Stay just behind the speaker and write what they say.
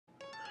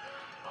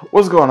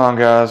What's going on,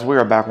 guys? We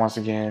are back once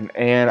again,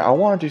 and I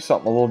want to do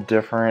something a little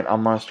different.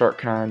 I'm going to start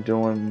kind of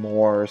doing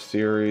more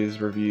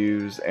series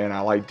reviews, and I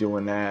like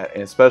doing that,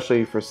 and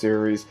especially for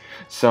series.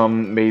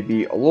 Some may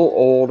be a little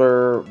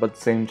older, but at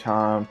the same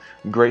time,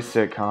 great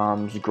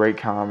sitcoms, great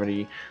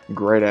comedy,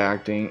 great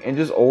acting, and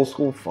just old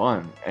school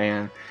fun.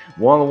 And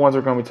one of the ones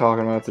we're going to be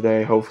talking about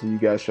today, hopefully you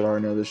guys should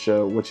already know this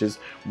show, which is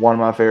one of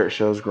my favorite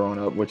shows growing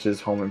up, which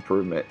is Home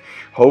Improvement.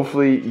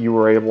 Hopefully you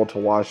were able to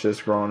watch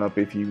this growing up.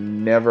 If you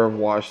never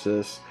watched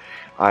this,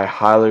 I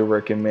highly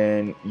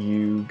recommend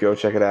you go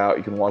check it out.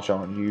 You can watch it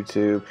on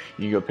YouTube.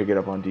 You can go pick it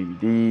up on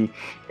DVD,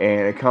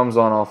 and it comes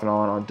on off and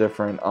on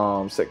different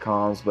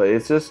sitcoms. But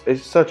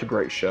it's such a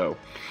great show,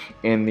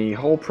 and the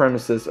whole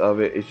premises of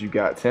it is you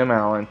got Tim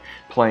Allen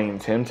playing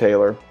Tim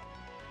Taylor,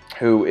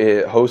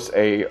 who hosts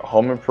a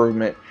home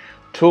improvement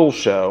tool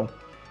show,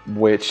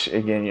 which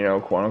again,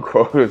 quote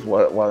unquote, is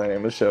what the name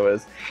of the show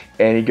is.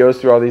 And he goes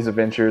through all these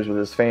adventures with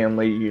his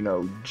family,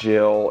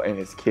 Jill and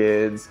his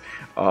kids,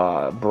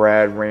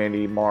 Brad,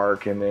 Randy,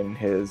 Mark, and then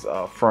his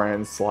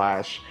friend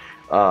slash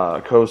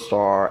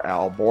co-star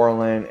Al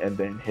Borland, and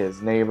then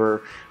his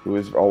neighbor, who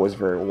is always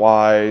very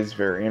wise,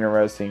 very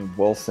interesting,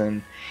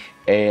 Wilson.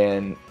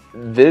 And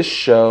this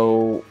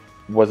show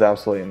was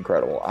absolutely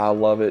incredible. I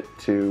love it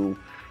to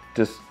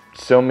just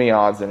so many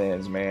odds and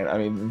ends, man. I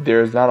mean,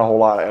 there's not a whole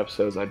lot of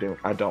episodes I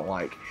don't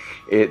like.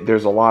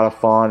 There's a lot of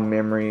fond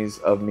memories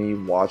of me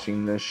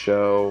watching this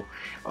show,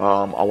 a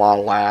lot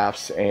of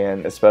laughs,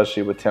 and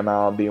especially with Tim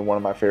Allen being one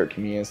of my favorite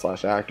comedians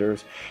slash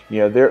actors.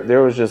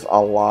 There was just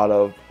a lot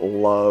of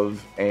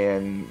love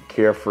and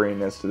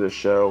carefreeness to this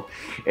show,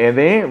 and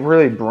they didn't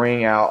really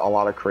bring out a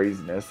lot of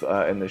craziness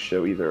in this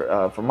show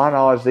either. From my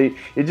knowledge,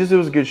 it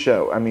was a good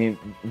show. I mean,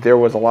 there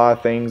was a lot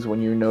of things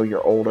when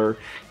you're older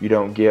you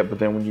don't get, but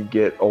then when you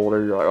get older,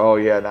 you're like, oh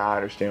yeah, now I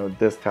understand with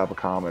this type of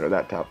comment or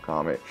that type of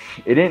comment.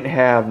 It didn't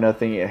have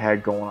nothing it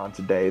had going on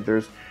today.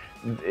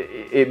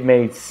 It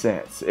made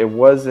sense. It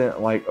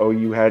wasn't like, oh,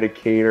 you had to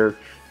cater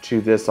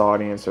to this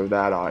audience or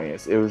that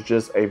audience. It was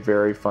just a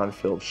very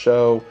fun-filled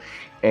show.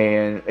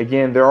 And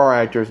again, there are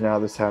actors now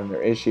that's having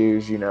their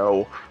issues,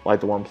 like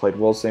the one who played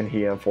Wilson.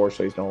 He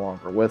unfortunately is no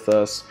longer with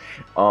us.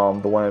 The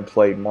one that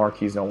played Mark,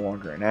 he's no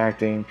longer in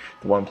acting.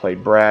 The one who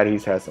played Brad,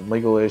 he's had some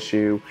legal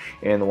issue.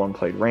 And the one who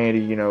played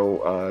Randy,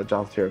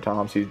 Jonathan Taylor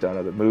Thomas, he's done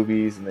other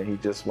movies, and then he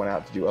just went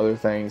out to do other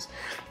things.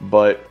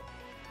 But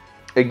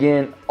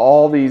again,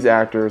 all these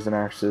actors and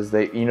actresses,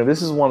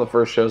 this is one of the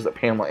first shows that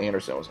Pamela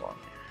Anderson was on.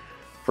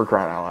 For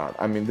crying out loud.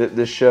 I mean,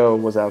 this show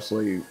was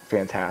absolutely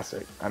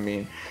fantastic. I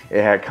mean,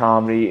 it had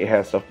comedy, it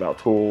had stuff about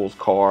tools,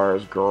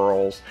 cars,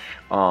 girls,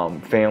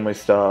 family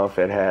stuff.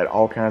 It had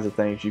all kinds of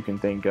things you can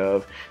think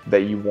of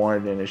that you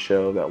wanted in a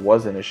show that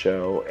wasn't a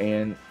show,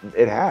 and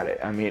it had it.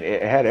 I mean,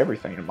 it had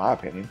everything, in my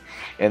opinion.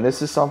 And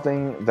this is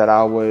something that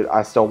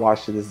I still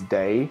watch to this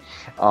day.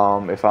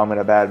 If I'm in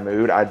a bad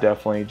mood, I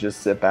definitely just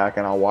sit back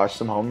and I'll watch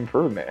some Home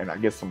Improvement, and I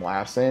get some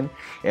laughs in,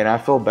 and I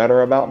feel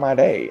better about my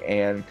day.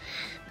 And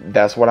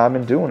that's what I've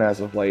been doing as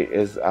of late,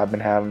 is I've been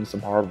having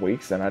some hard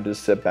weeks, and I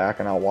just sit back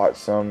and I'll watch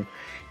some,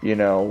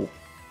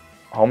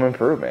 Home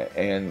Improvement.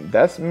 And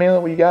that's mainly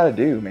what you got to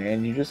do,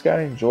 man. You just got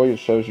to enjoy your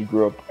shows you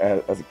grew up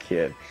as a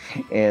kid.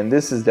 And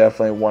this is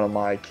definitely one of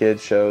my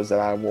kid shows that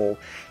I will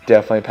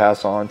definitely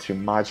pass on to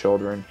my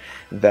children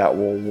that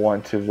will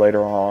want to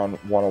later on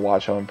want to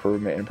watch Home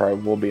Improvement, and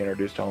probably will be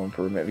introduced to Home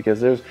Improvement,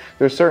 because there's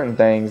certain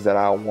things that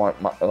I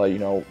want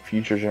my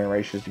future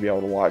generations to be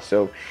able to watch.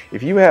 So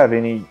if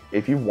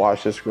you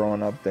watch this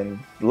growing up, then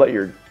let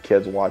your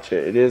kids watch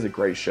it. It is a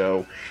great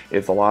show.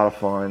 It's a lot of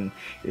fun.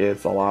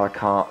 It's a lot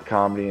of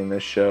comedy in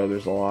this show.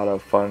 There's a lot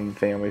of fun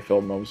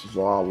family-filled moments. There's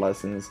a lot of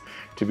lessons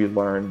to be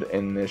learned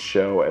in this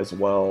show as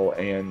well.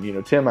 And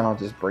Tim Allen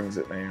just brings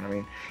it, man. I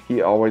mean,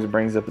 he always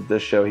brings it, but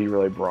this show he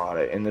really brought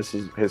it. And this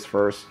is his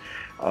first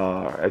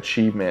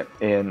achievement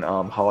in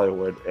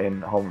Hollywood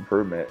in Home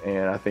Improvement,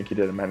 and I think he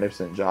did a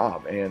magnificent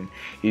job, and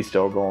he's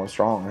still going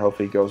strong, and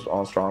hopefully he goes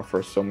on strong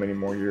for so many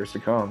more years to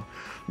come.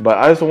 But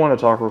I just want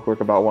to talk real quick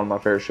about one of my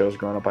favorite shows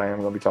growing up. I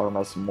am going to be talking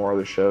about some more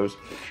other shows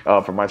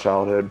from my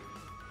childhood.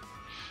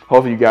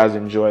 Hopefully you guys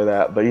enjoy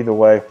that. But either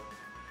way,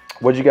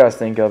 what do you guys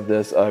think of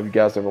this? If you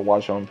guys ever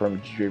watch Home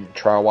Improvement, did you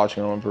try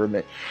watching Home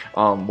Improvement?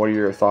 What are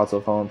your thoughts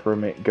of Home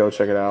Improvement? Go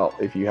check it out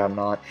if you have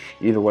not.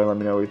 Either way, let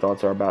me know what your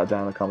thoughts are about it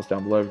down in the comments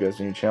down below. If you guys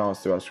are new to the channel,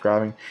 consider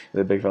subscribing.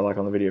 Hit a big fat like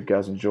on the video if you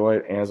guys enjoy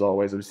it. And as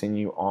always, I'll be seeing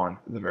you on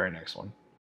the very next one.